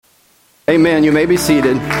Amen. You may be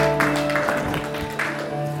seated.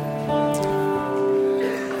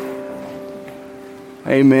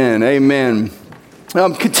 Amen. Amen.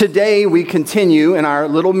 Today we continue in our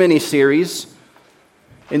little mini-series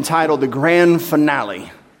entitled The Grand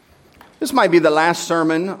Finale. This might be the last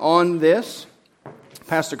sermon on this.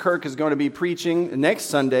 Pastor Kirk is going to be preaching next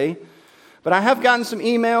Sunday. But I have gotten some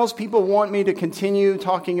emails. People want me to continue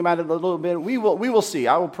talking about it a little bit. We will see.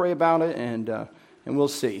 I will pray about it and we'll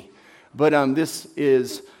see. But this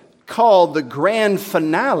is called the grand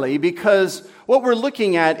finale because what we're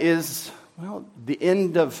looking at is, well, the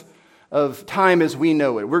end of time as we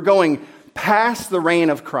know it. We're going past the reign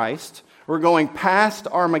of Christ. We're going past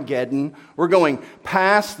Armageddon. We're going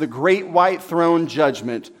past the great white throne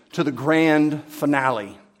judgment to the grand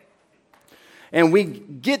finale. And we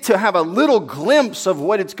get to have a little glimpse of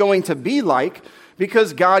what it's going to be like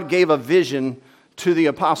because God gave a vision to the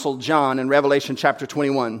Apostle John in Revelation chapter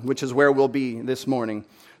 21, which is where we'll be this morning.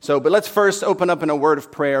 But let's first open up in a word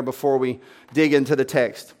of prayer before we dig into the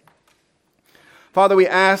text. Father, we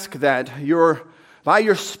ask that by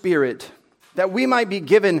your Spirit, that we might be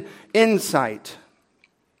given insight.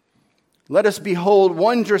 Let us behold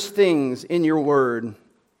wondrous things in your word.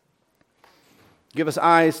 Give us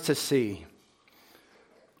eyes to see.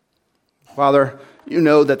 Father, you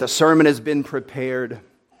know that the sermon has been prepared,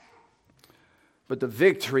 but the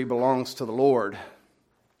victory belongs to the Lord.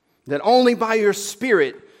 That only by your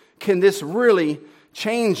Spirit can this really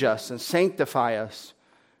change us and sanctify us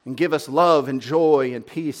and give us love and joy and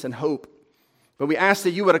peace and hope. But we ask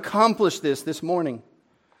that you would accomplish this morning,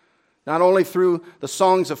 not only through the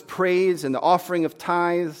songs of praise and the offering of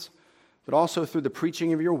tithes, but also through the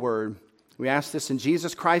preaching of your word. We ask this in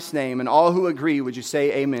Jesus Christ's name, and all who agree, would you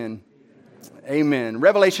say amen? Amen.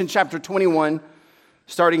 Revelation chapter 21,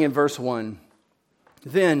 starting in verse 1.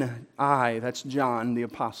 Then I, that's John the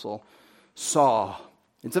apostle, saw.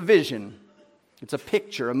 It's a vision. It's a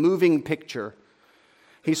picture, a moving picture.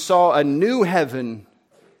 He saw a new heaven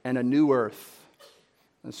and a new earth.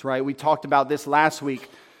 That's right. We talked about this last week.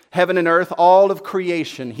 Heaven and earth, all of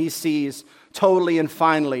creation, he sees totally and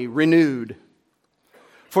finally renewed.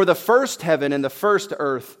 For the first heaven and the first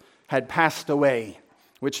earth had passed away.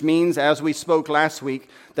 Which means, as we spoke last week,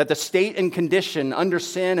 that the state and condition under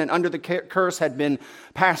sin and under the curse had been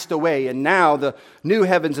passed away. And now the new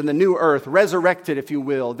heavens and the new earth, resurrected, if you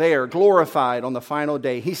will, there, glorified on the final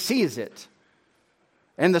day. He sees it.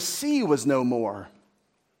 And the sea was no more.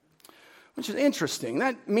 Which is interesting.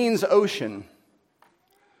 That means ocean.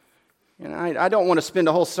 And I don't want to spend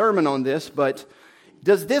a whole sermon on this, but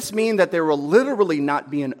does this mean that there will literally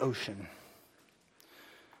not be an ocean?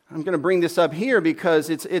 I'm going to bring this up here because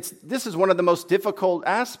this is one of the most difficult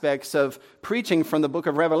aspects of preaching from the book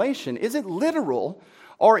of Revelation. Is it literal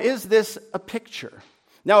or is this a picture?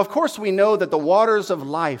 Now, of course, we know that the waters of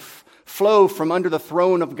life flow from under the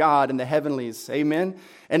throne of God in the heavenlies. Amen?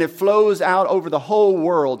 And it flows out over the whole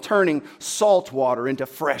world, turning salt water into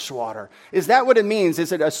fresh water. Is that what it means?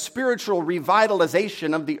 Is it a spiritual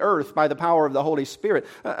revitalization of the earth by the power of the Holy Spirit?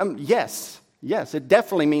 Yes, it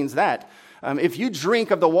definitely means that. If you drink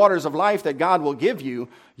of the waters of life that God will give you,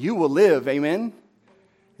 you will live. Amen?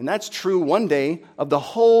 And that's true one day of the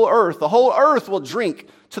whole earth. The whole earth will drink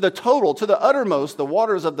to the total, to the uttermost, the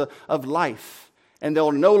waters of life. And there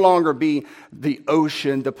will no longer be the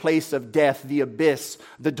ocean, the place of death, the abyss,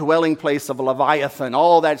 the dwelling place of Leviathan.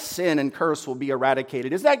 All that sin and curse will be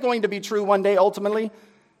eradicated. Is that going to be true one day ultimately?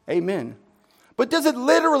 Amen. But does it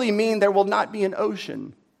literally mean there will not be an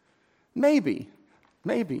ocean? Maybe.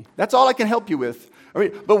 That's all I can help you with.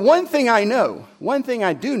 But one thing I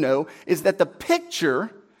do know, is that the picture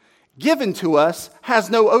given to us has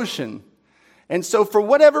no ocean. And so for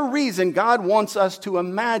whatever reason, God wants us to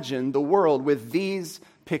imagine the world with these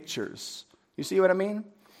pictures. You see what I mean?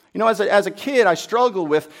 You know, as a kid, I struggled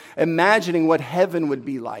with imagining what heaven would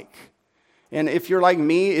be like. And if you're like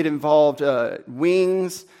me, it involved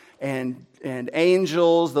wings and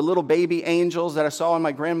angels, the little baby angels that I saw on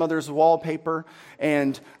my grandmother's wallpaper,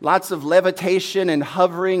 and lots of levitation and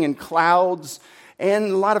hovering and clouds,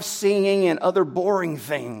 and a lot of singing and other boring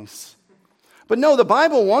things. But no, the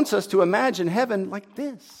Bible wants us to imagine heaven like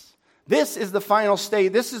this. This is the final state.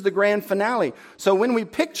 This is the grand finale. So when we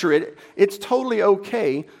picture it, it's totally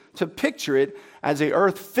okay to picture it as a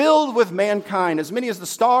earth filled with mankind, as many as the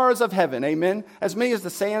stars of heaven, amen, as many as the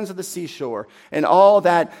sands of the seashore, and all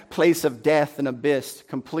that place of death and abyss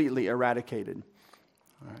completely eradicated.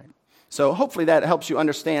 All right. So hopefully that helps you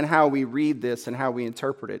understand how we read this and how we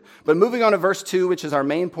interpret it. But moving on to verse 2, which is our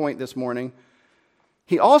main point this morning,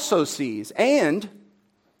 he also sees, and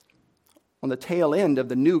on the tail end of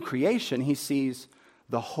the new creation, he sees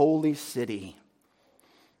the holy city.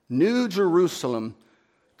 New Jerusalem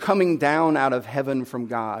coming down out of heaven from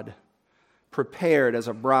God, prepared as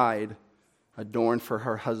a bride adorned for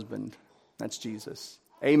her husband. That's Jesus.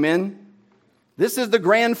 Amen. This is the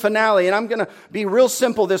grand finale, and I'm going to be real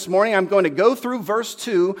simple this morning. I'm going to go through verse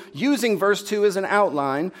 2, using verse 2 as an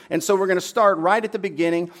outline, and so we're going to start right at the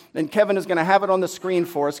beginning, and Kevin is going to have it on the screen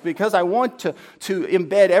for us, because I want to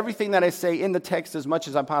embed everything that I say in the text as much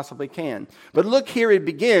as I possibly can. But look here, it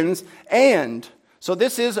begins, and... So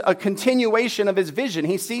this is a continuation of his vision.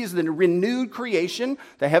 He sees the renewed creation,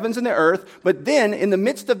 the heavens and the earth, but then in the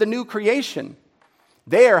midst of the new creation,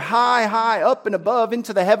 there, high, high up and above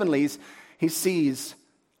into the heavenlies, he sees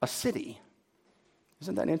a city.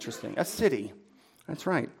 Isn't that interesting? A city. That's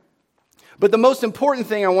right. But the most important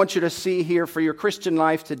thing I want you to see here for your Christian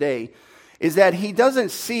life today is that he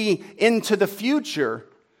doesn't see into the future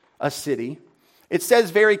a city. It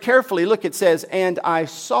says very carefully, look, it says, and I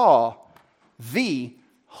saw the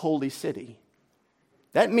holy city.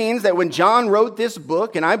 That means that when John wrote this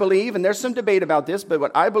book, and I believe, and there's some debate about this, but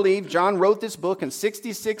what I believe, John wrote this book in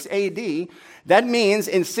 66 AD, that means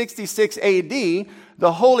in 66 AD,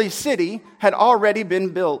 the holy city had already been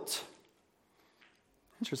built.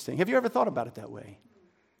 Interesting. Have you ever thought about it that way?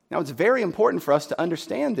 Now, it's very important for us to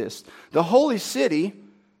understand this. The holy city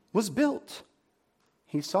was built.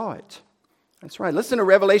 He saw it. That's right. Listen to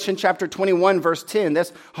Revelation chapter 21, verse 10.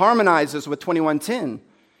 This harmonizes with 21:10.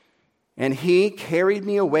 And he carried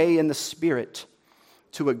me away in the Spirit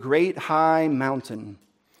to a great high mountain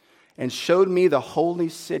and showed me the holy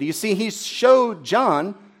city. You see, he showed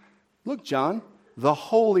John, look, John, the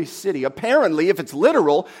holy city. Apparently, if it's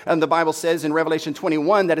literal, and the Bible says in Revelation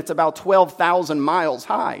 21 that it's about 12,000 miles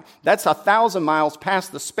high. That's 1,000 miles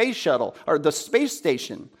past the space shuttle or the space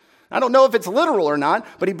station. I don't know if it's literal or not,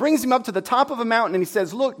 but he brings him up to the top of a mountain and he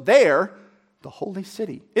says, look, there, the holy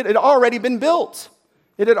city. It had already been built.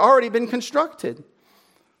 It had already been constructed.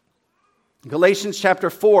 Galatians chapter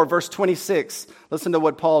 4, verse 26. Listen to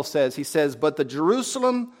what Paul says. He says, but the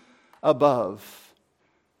Jerusalem above.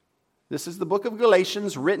 This is the book of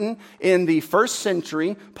Galatians written in the first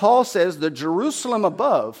century. Paul says the Jerusalem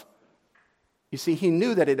above. You see, he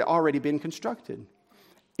knew that it had already been constructed.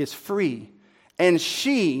 Is free. And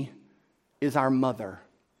she is our mother.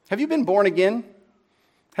 Have you been born again?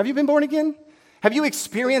 Have you been born again? Have you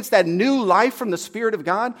experienced that new life from the Spirit of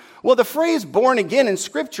God? Well, the phrase born again in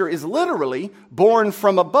Scripture is literally born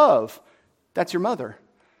from above. That's your mother.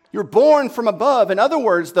 You're born from above. In other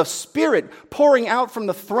words, the Spirit pouring out from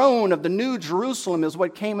the throne of the New Jerusalem is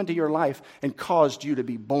what came into your life and caused you to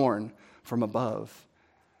be born from above.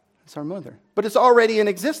 It's our mother. But it's already in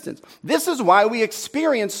existence. This is why we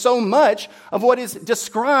experience so much of what is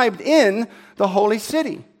described in the holy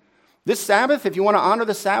city. This Sabbath, if you want to honor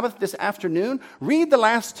the Sabbath this afternoon, read the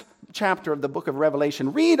last chapter of the book of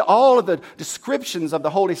Revelation. Read all of the descriptions of the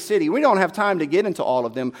holy city. We don't have time to get into all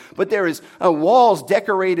of them, but there is walls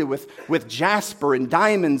decorated with jasper and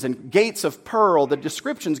diamonds and gates of pearl. The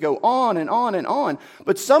descriptions go on and on and on.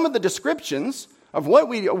 But some of the descriptions of what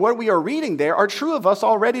we are reading there are true of us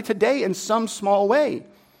already today in some small way.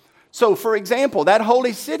 So, for example, that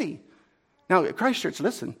holy city. Now, Christ Church,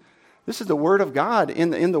 listen. This is the Word of God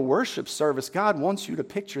in the worship service. God wants you to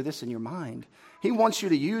picture this in your mind. He wants you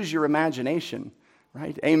to use your imagination,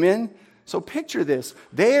 right? Amen? So picture this.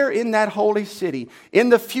 There in that holy city, in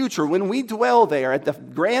the future, when we dwell there at the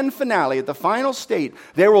grand finale, at the final state,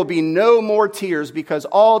 there will be no more tears because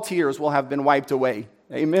all tears will have been wiped away.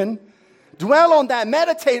 Amen? Dwell on that.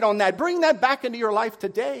 Meditate on that. Bring that back into your life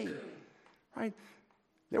today, right?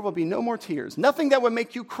 There will be no more tears. Nothing that would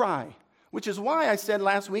make you cry. Which is why I said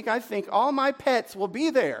last week, I think all my pets will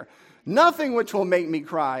be there. Nothing which will make me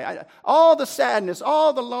cry. All the sadness,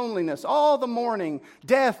 all the loneliness, all the mourning,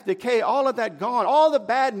 death, decay, all of that gone. All the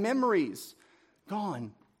bad memories,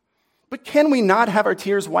 gone. But can we not have our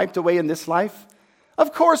tears wiped away in this life?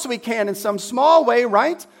 Of course we can in some small way,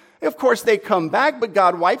 right? Of course they come back, but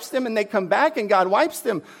God wipes them and they come back and God wipes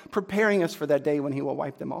them, preparing us for that day when He will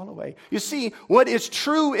wipe them all away. You see, what is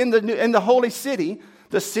true in the holy city,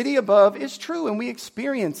 the city above, is true, and we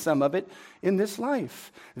experience some of it in this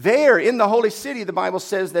life. There, in the holy city, the Bible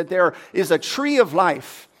says that there is a tree of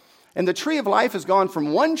life. And the tree of life has gone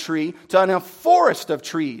from one tree to a forest of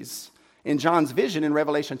trees in John's vision in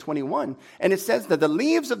Revelation 21. And it says that the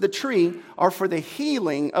leaves of the tree are for the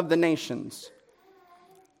healing of the nations.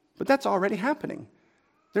 But that's already happening.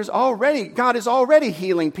 God is already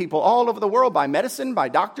healing people all over the world by medicine, by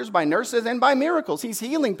doctors, by nurses, and by miracles. He's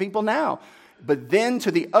healing people now. but then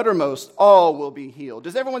to the uttermost all will be healed.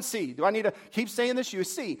 Does everyone see? Do I need to keep saying this? You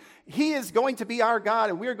see, he is going to be our God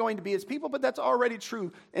and we're going to be his people, but that's already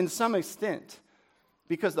true in some extent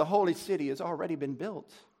because the holy city has already been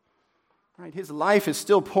built. Right? His life is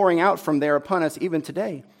still pouring out from there upon us even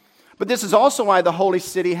today. But this is also why the holy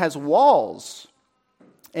city has walls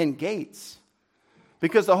and gates,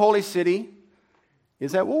 because the holy city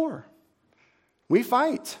is at war. We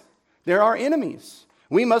fight. There are enemies.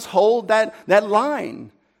 We must hold that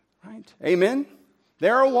line. Right? Amen?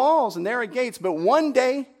 There are walls and there are gates, but one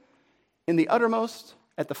day in the uttermost,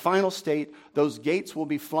 at the final state, those gates will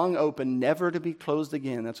be flung open, never to be closed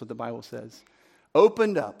again. That's what the Bible says.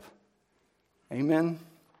 Opened up. Amen?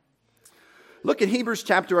 Look at Hebrews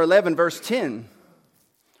chapter 11, verse 10.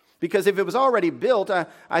 Because if it was already built,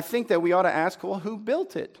 I think that we ought to ask, well, who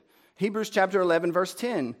built it? Hebrews chapter 11, verse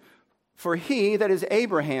 10. For he, that is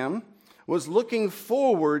Abraham, was looking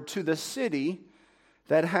forward to the city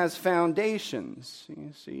that has foundations.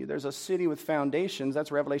 You see, there's a city with foundations.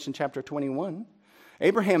 That's Revelation chapter 21.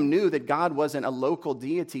 Abraham knew that God wasn't a local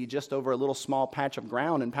deity just over a little small patch of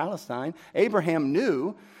ground in Palestine. Abraham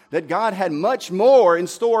knew that God had much more in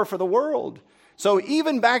store for the world. So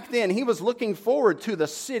even back then, he was looking forward to the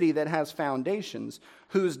city that has foundations,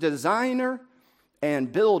 whose designer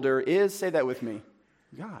and builder is, say that with me,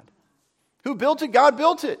 God. Who built it? God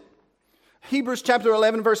built it. Hebrews chapter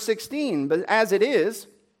 11, verse 16. But as it is,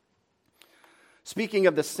 speaking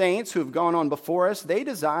of the saints who have gone on before us, they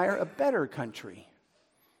desire a better country.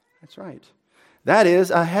 That's right. That is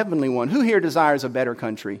a heavenly one. Who here desires a better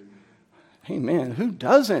country? Amen. Who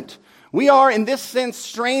doesn't? We are, in this sense,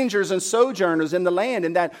 strangers and sojourners in the land,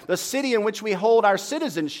 in that the city in which we hold our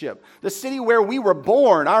citizenship, the city where we were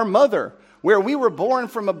born, our mother, where we were born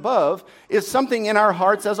from above, is something in our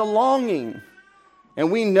hearts as a longing.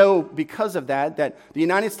 And we know because of that the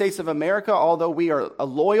United States of America, although we are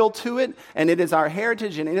loyal to it, and it is our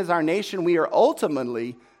heritage and it is our nation, we are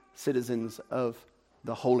ultimately citizens of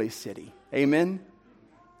the holy city. Amen?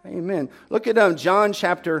 Amen. Look at John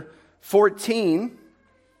chapter 14,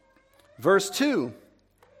 verse 2.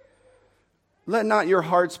 Let not your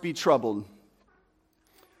hearts be troubled.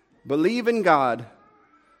 Believe in God.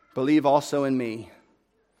 Believe also in me.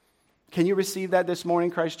 Can you receive that this morning,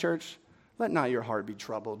 Christ Church? Let not your heart be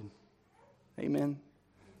troubled. Amen.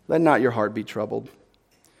 Let not your heart be troubled.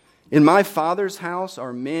 In my Father's house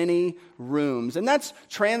are many rooms. And that's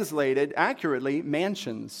translated accurately,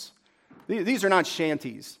 mansions. These are not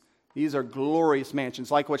shanties. These are glorious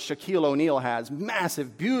mansions, like what Shaquille O'Neal has.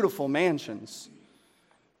 Massive, beautiful mansions.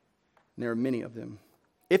 And there are many of them.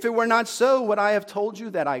 If it were not so, would I have told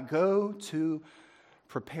you that I go to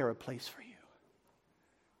prepare a place for you?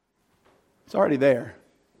 It's already there.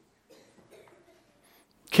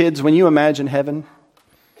 Kids, when you imagine heaven,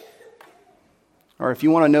 or if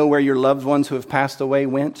you want to know where your loved ones who have passed away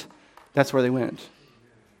went, that's where they went.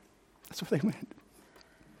 That's where they went.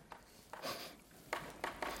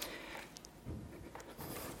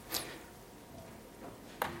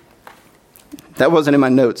 That wasn't in my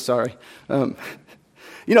notes, sorry. And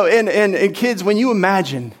kids, when you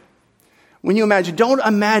imagine, don't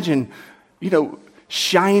imagine,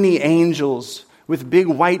 shiny angels with big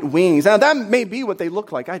white wings. Now, that may be what they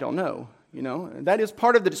look like. I don't know. That is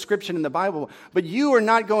part of the description in the Bible. But you are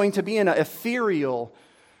not going to be in an ethereal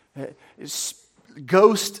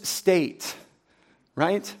ghost state,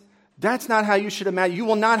 right? That's not how you should imagine. You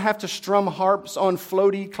will not have to strum harps on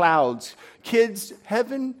floaty clouds. Kids,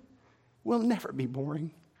 heaven will never be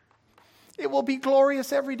boring. It will be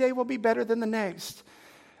glorious. Every day will be better than the next.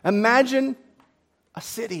 Imagine a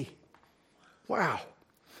city. Wow.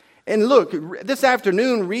 And look, this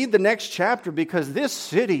afternoon, read the next chapter because this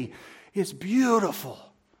city is beautiful.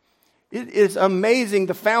 It is amazing.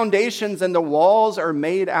 The foundations and the walls are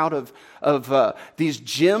made out of these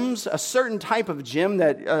gems, a certain type of gem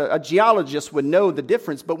that a geologist would know the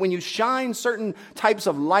difference. But when you shine certain types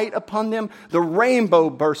of light upon them, the rainbow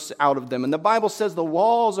bursts out of them. And the Bible says the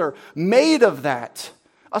walls are made of that.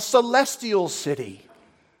 A celestial city.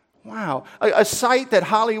 Wow. A sight that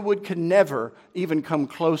Hollywood could never even come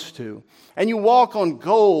close to. And you walk on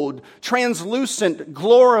gold, translucent,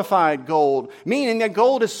 glorified gold, meaning that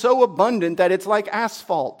gold is so abundant that it's like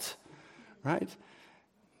asphalt. Right?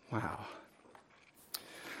 Wow.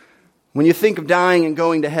 When you think of dying and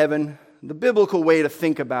going to heaven, the biblical way to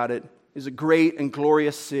think about it is a great and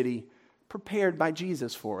glorious city prepared by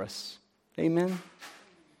Jesus for us. Amen?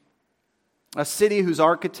 A city whose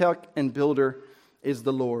architect and builder is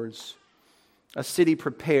the Lord's. A city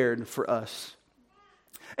prepared for us.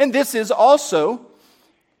 And this is also,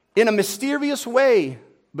 in a mysterious way,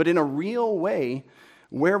 but in a real way,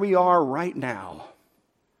 where we are right now.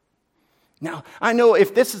 Now, I know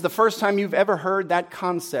if this is the first time you've ever heard that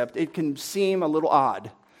concept, it can seem a little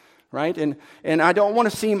odd, right? And I don't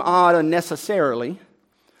want to seem odd unnecessarily,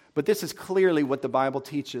 but this is clearly what the Bible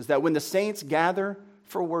teaches, that when the saints gather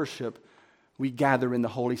for worship, we gather in the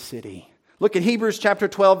holy city. Look at Hebrews chapter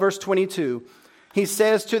 12, verse 22. He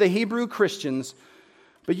says to the Hebrew Christians,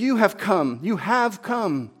 "But you have come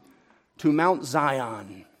to Mount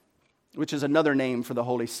Zion," which is another name for the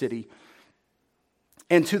holy city,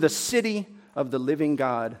 "and to the city of the living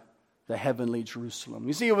God, the heavenly Jerusalem."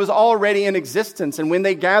 You see, it was already in existence, and when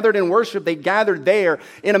they gathered in worship, they gathered there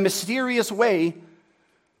in a mysterious way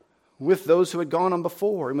with those who had gone on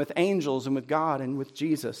before, and with angels, and with God, and with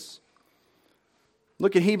Jesus.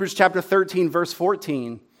 Look at Hebrews chapter 13, verse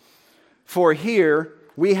 14. "For here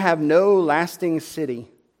we have no lasting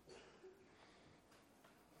city."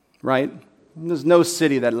 Right? There's no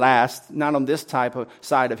city that lasts, not on this type of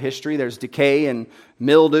side of history. There's decay and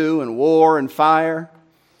mildew and war and fire.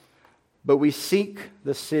 "But we seek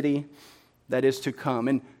the city that is to come."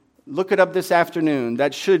 And look it up this afternoon.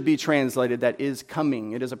 That should be translated, that is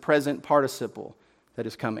coming. It is a present participle that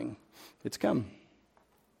is coming. It's come.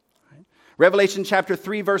 Right? Revelation chapter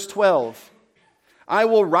 3, verse 12. "I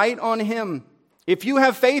will write on him." If you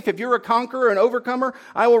have faith, if you're a conqueror, an overcomer,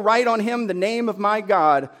 "I will write on him the name of my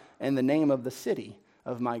God and the name of the city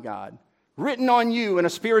of my God." Written on you in a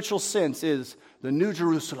spiritual sense is the New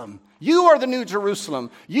Jerusalem. You are the New Jerusalem.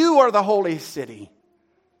 You are the holy city.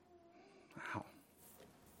 Wow.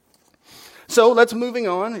 So let's move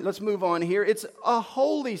on here. It's a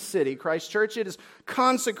holy city, Christ Church. It is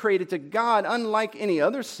consecrated to God unlike any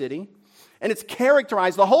other city. And it's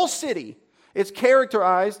characterized, the whole city, it's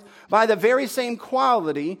characterized by the very same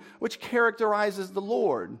quality which characterizes the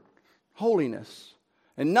Lord, holiness.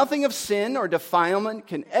 And nothing of sin or defilement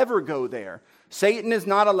can ever go there. Satan is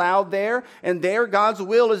not allowed there, and there God's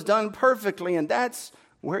will is done perfectly, and that's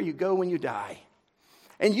where you go when you die.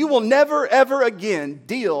 And you will never, ever again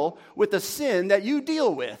deal with the sin that you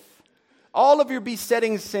deal with. All of your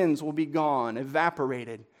besetting sins will be gone,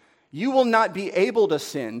 evaporated. You will not be able to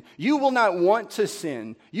sin. You will not want to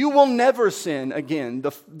sin. You will never sin again.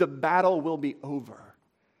 The battle will be over.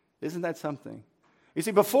 Isn't that something? You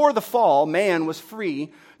see, before the fall, man was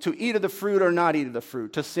free to eat of the fruit or not eat of the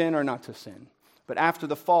fruit, to sin or not to sin. But after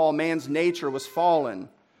the fall, man's nature was fallen.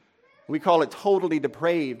 We call it totally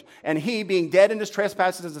depraved. And he, being dead in his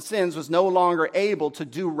trespasses and sins, was no longer able to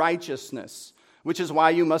do righteousness, which is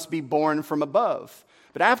why you must be born from above.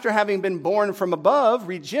 But after having been born from above,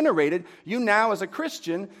 regenerated, you now as a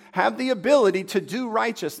Christian have the ability to do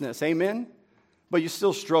righteousness. Amen? But you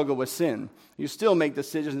still struggle with sin. You still make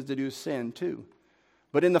decisions to do sin too.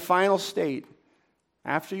 But in the final state,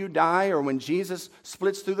 after you die or when Jesus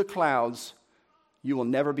splits through the clouds, you will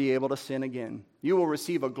never be able to sin again. You will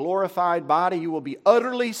receive a glorified body. You will be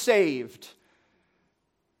utterly saved,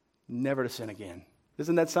 never to sin again.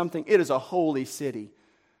 Isn't that something? It is a holy city.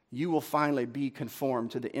 You will finally be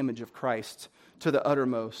conformed to the image of Christ to the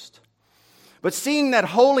uttermost. But seeing that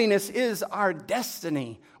holiness is our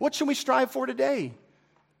destiny, what should we strive for today?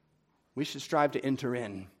 We should strive to enter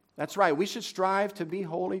in. That's right. We should strive to be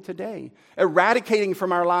holy today, eradicating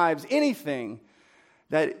from our lives anything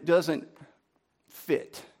that doesn't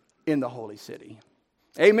fit in the holy city.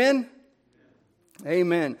 Amen?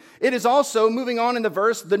 Amen. It is also, moving on in the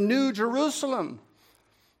verse, the New Jerusalem.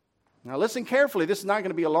 Now listen carefully. This is not going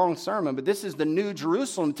to be a long sermon, but this is the New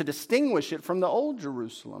Jerusalem to distinguish it from the Old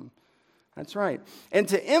Jerusalem. That's right. And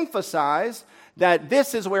to emphasize that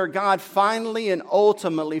this is where God finally and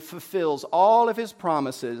ultimately fulfills all of his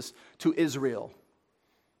promises to Israel.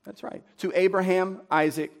 That's right. To Abraham,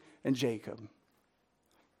 Isaac, and Jacob.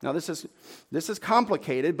 Now this is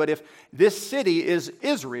complicated, but if this city is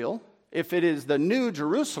Israel, if it is the New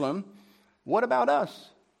Jerusalem, what about us?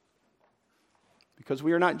 Because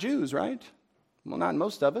we are not Jews, right? Well, not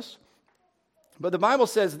most of us. But the Bible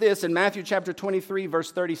says this in Matthew chapter 23,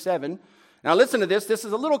 verse 37. Now listen to this. This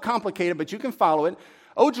is a little complicated, but you can follow it.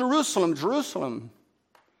 "O Jerusalem, Jerusalem."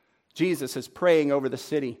 Jesus is praying over the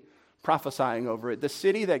city, prophesying over it. "The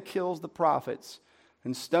city that kills the prophets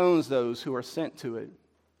and stones those who are sent to it.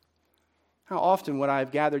 How often would I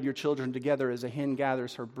have gathered your children together as a hen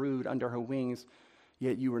gathers her brood under her wings,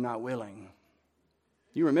 yet you were not willing."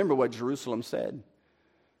 You remember what Jerusalem said.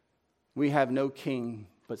 "We have no king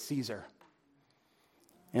but Caesar.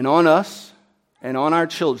 And on us and on our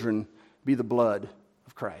children be the blood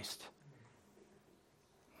of Christ."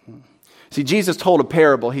 See, Jesus told a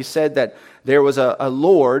parable. He said that there was a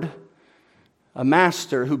Lord, a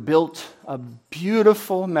master, who built a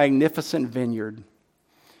beautiful, magnificent vineyard.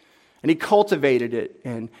 And he cultivated it,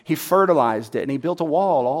 and he fertilized it, and he built a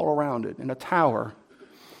wall all around it and a tower.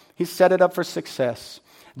 He set it up for success.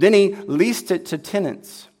 Then he leased it to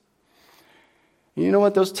tenants. And you know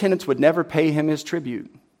what? Those tenants would never pay him his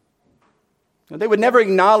tribute. They would never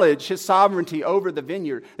acknowledge his sovereignty over the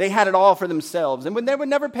vineyard. They had it all for themselves, and they would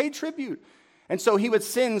never pay tribute. And so he would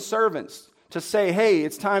send servants to say, hey,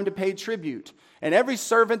 it's time to pay tribute. And every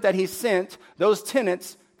servant that he sent, those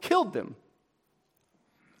tenants killed them.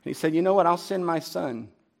 And he said, you know what? I'll send my son.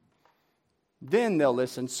 Then they'll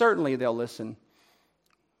listen. Certainly they'll listen.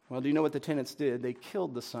 Well, do you know what the tenants did? They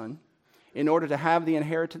killed the son in order to have the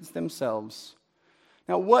inheritance themselves.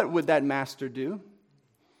 Now, what would that master do?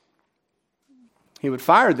 He would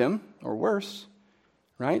fire them, or worse,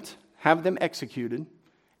 right? Have them executed.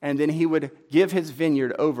 And then he would give his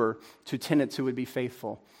vineyard over to tenants who would be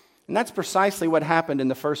faithful. And that's precisely what happened in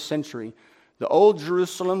the first century. The old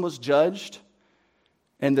Jerusalem was judged,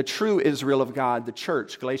 and the true Israel of God, the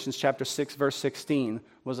church, Galatians chapter 6, verse 16,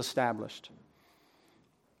 was established.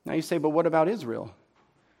 Now you say, but what about Israel?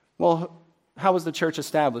 Well, how was the church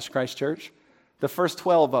established, Christ Church? The first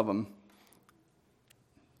 12 of them,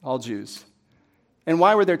 all Jews. And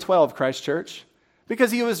why were there 12, Christ Church?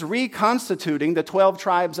 Because he was reconstituting the 12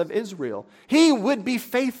 tribes of Israel. He would be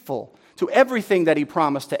faithful to everything that he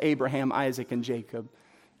promised to Abraham, Isaac, and Jacob.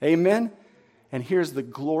 Amen? And here's the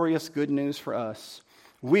glorious good news for us.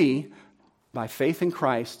 We, by faith in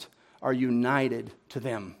Christ, are united to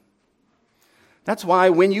them. That's why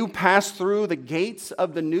when you pass through the gates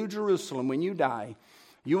of the New Jerusalem, when you die,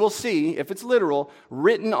 you will see, if it's literal,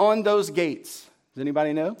 written on those gates. Does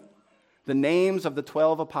anybody know? The names of the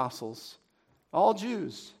 12 apostles. All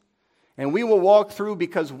Jews. And we will walk through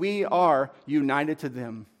because we are united to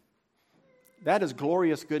them. That is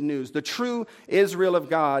glorious good news. The true Israel of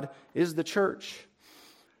God is the church.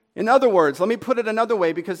 In other words, let me put it another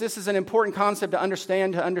way, because this is an important concept to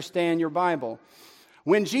understand your Bible.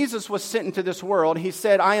 When Jesus was sent into this world, he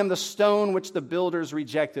said, I am the stone which the builders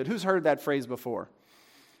rejected. Who's heard that phrase before?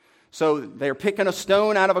 So they're picking a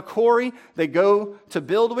stone out of a quarry. They go to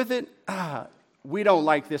build with it. We don't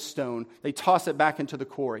like this stone. They toss it back into the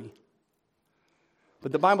quarry.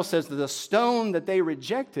 But the Bible says that the stone that they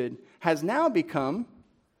rejected has now become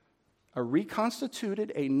a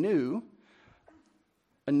reconstituted, a new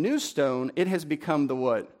stone. It has become the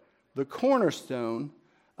what? The cornerstone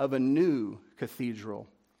of a new cathedral.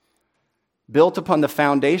 Built upon the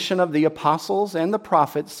foundation of the apostles and the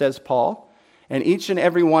prophets, says Paul, and each and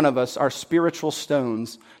every one of us are spiritual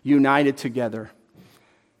stones united together.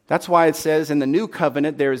 That's why it says in the new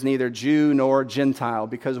covenant there is neither Jew nor Gentile,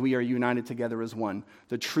 because we are united together as one,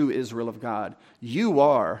 the true Israel of God. You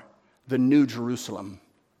are the new Jerusalem.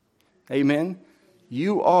 Amen?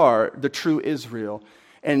 You are the true Israel.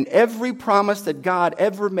 And every promise that God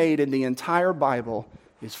ever made in the entire Bible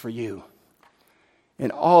is for you.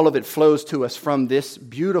 And all of it flows to us from this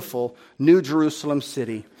beautiful New Jerusalem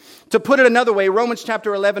city. To put it another way, Romans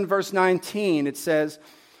chapter 11, verse 19, it says,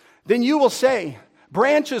 then you will say,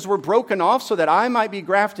 branches were broken off so that I might be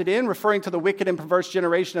grafted in, referring to the wicked and perverse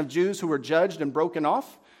generation of Jews who were judged and broken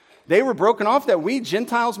off. They were broken off that we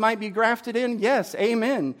Gentiles might be grafted in. Yes,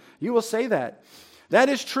 amen. You will say that. That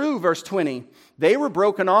is true, verse 20. They were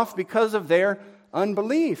broken off because of their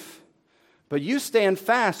unbelief. But you stand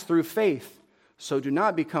fast through faith. So do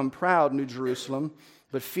not become proud, New Jerusalem,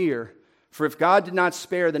 but fear. For if God did not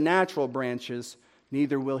spare the natural branches,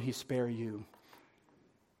 neither will he spare you.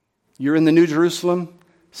 You're in the New Jerusalem,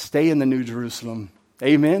 stay in the New Jerusalem.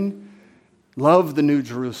 Amen? Love the New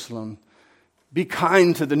Jerusalem. Be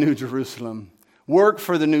kind to the New Jerusalem. Work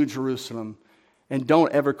for the New Jerusalem. And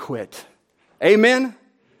don't ever quit. Amen?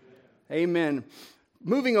 Amen.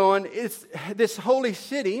 Moving on, it's this holy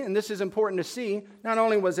city, and this is important to see. Not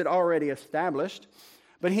only was it already established,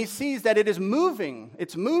 but he sees that it is moving.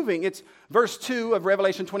 It's moving. It's verse 2 of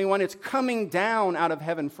Revelation 21. It's coming down out of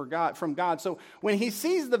heaven from God. So when he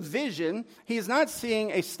sees the vision, he is not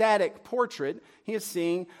seeing a static portrait. He is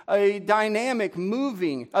seeing a dynamic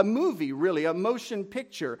movie, a motion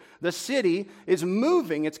picture. The city is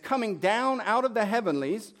moving. It's coming down out of the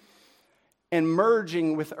heavenlies and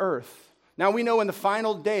merging with earth. Now we know in the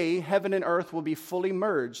final day, heaven and earth will be fully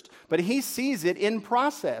merged, but he sees it in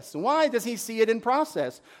process. Why does he see it in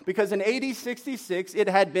process? Because in AD 66, it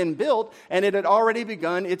had been built and it had already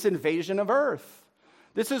begun its invasion of earth.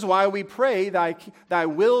 This is why we pray, thy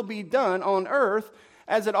will be done on earth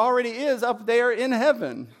as it already is up there in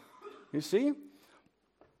heaven. You see?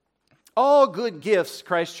 All good gifts,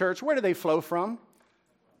 Christ Church, where do they flow from?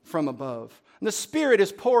 From above. And the Spirit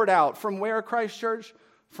is poured out from where, Christ Church?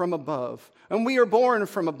 From above. And we are born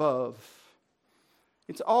from above.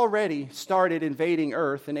 It's already started invading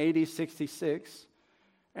Earth in AD 66,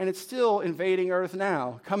 and it's still invading Earth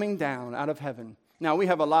now, coming down out of heaven. Now, we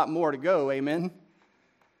have a lot more to go, amen?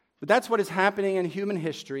 But that's what is happening in human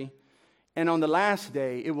history, and on the last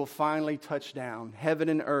day, it will finally touch down. Heaven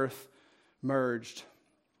and earth merged.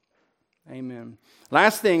 Amen.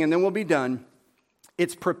 Last thing, and then we'll be done.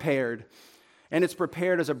 It's prepared. And it's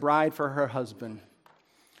prepared as a bride for her husband.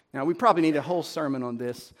 Now, we probably need a whole sermon on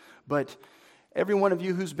this, but every one of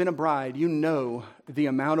you who's been a bride, you know the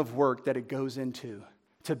amount of work that it goes into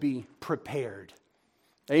to be prepared.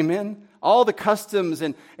 Amen? All the customs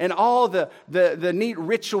and all the neat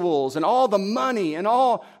rituals and all the money and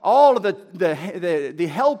all of the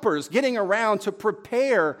helpers getting around to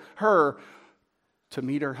prepare her to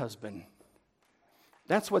meet her husband.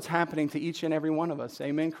 That's what's happening to each and every one of us.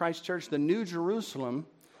 Amen, Christ Church. The New Jerusalem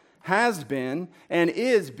has been and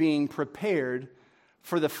is being prepared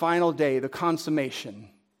for the final day, the consummation.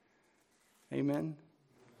 Amen.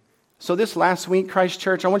 So this last week, Christ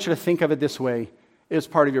Church, I want you to think of it this way. It is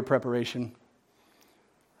part of your preparation.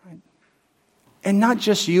 Right? And not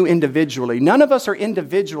just you individually. None of us are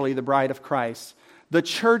individually the bride of Christ. The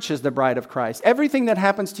church is the bride of Christ. Everything that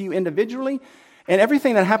happens to you individually and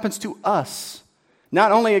everything that happens to us,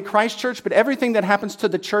 not only at Christ Church, but everything that happens to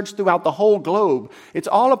the church throughout the whole globe, it's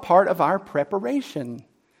all a part of our preparation.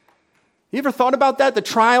 You ever thought about that? The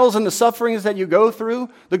trials and the sufferings that you go through,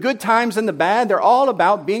 the good times and the bad, they're all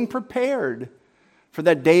about being prepared for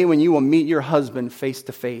that day when you will meet your husband face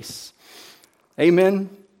to face. Amen?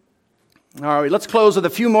 All right, let's close with a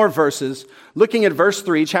few more verses. Looking at verse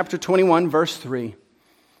 3, chapter 21, verse 3.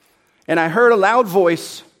 And I heard a loud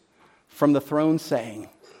voice from the throne saying.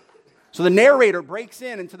 So the narrator breaks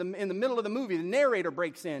in the middle of the movie. The narrator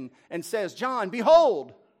breaks in and says, John,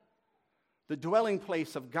 behold, the dwelling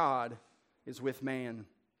place of God is with man.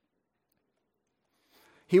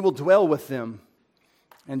 He will dwell with them,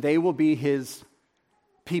 and they will be his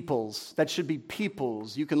peoples. That should be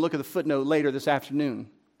peoples. You can look at the footnote later this afternoon.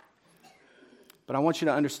 But I want you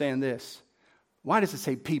to understand this. Why does it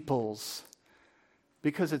say peoples?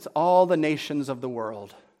 Because it's all the nations of the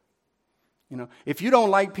world. You know, if you don't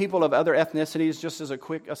like people of other ethnicities, just as a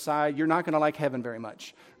quick aside, you're not going to like heaven very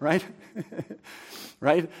much, right?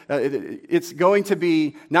 Right? It's going to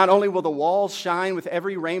be, not only will the walls shine with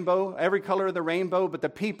every rainbow, every color of the rainbow, but the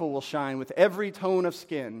people will shine with every tone of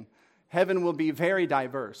skin. Heaven will be very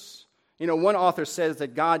diverse. You know, one author says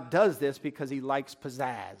that God does this because he likes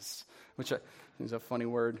pizzazz, which is a funny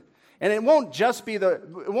word. And it won't just be the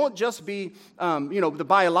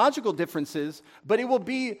biological differences, but it will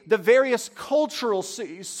be the various cultural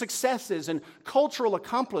successes and cultural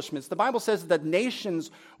accomplishments. The Bible says that nations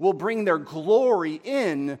will bring their glory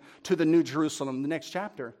in to the New Jerusalem, the next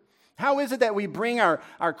chapter. How is it that we bring our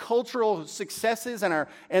cultural successes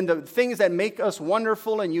and the things that make us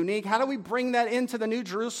wonderful and unique? How do we bring that into the New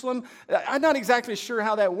Jerusalem? I'm not exactly sure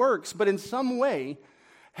how that works, but in some way,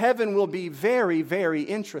 heaven will be very, very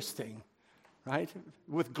interesting, right?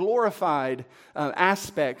 With glorified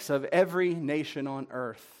aspects of every nation on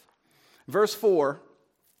earth.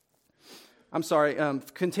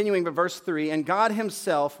 Continuing with verse 3, and God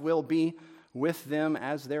himself will be with them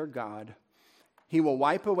as their God. He will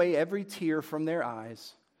wipe away every tear from their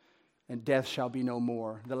eyes, and death shall be no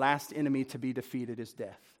more. The last enemy to be defeated is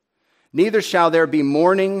death. Neither shall there be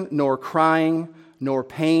mourning, nor crying, nor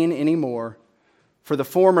pain anymore, for the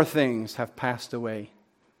former things have passed away.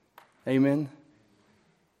 Amen?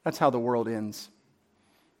 That's how the world ends.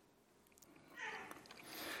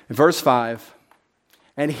 In verse 5,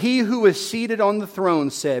 and he who is seated on the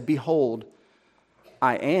throne said, behold,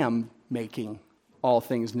 I am making all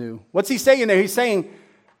things new. What's he saying there? He's saying,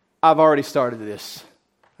 I've already started this.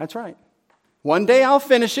 That's right. One day I'll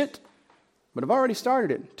finish it, but I've already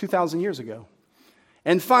started it 2,000 years ago.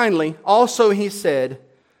 And finally, also he said,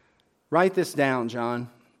 write this down, John,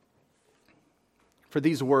 for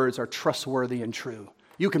these words are trustworthy and true.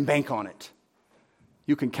 You can bank on it.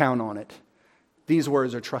 You can count on it. These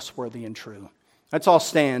words are trustworthy and true. Let's all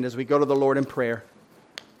stand as we go to the Lord in prayer.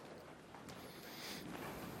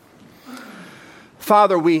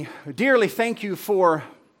 Father, we dearly thank you for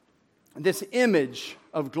this image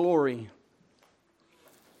of glory.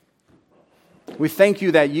 We thank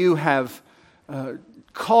you that you have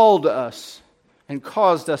called us and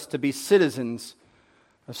caused us to be citizens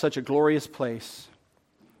of such a glorious place.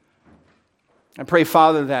 I pray,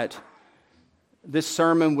 Father, that this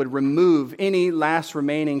sermon would remove any last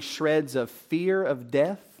remaining shreds of fear of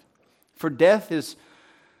death. For death is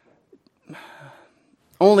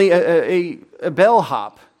only a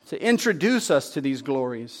bellhop to introduce us to these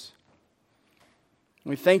glories.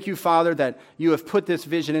 We thank you, Father, that you have put this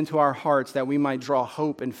vision into our hearts that we might draw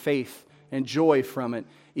hope and faith and joy from it,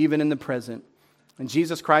 even in the present. In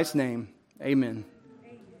Jesus Christ's name, amen.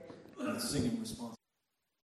 Singing response.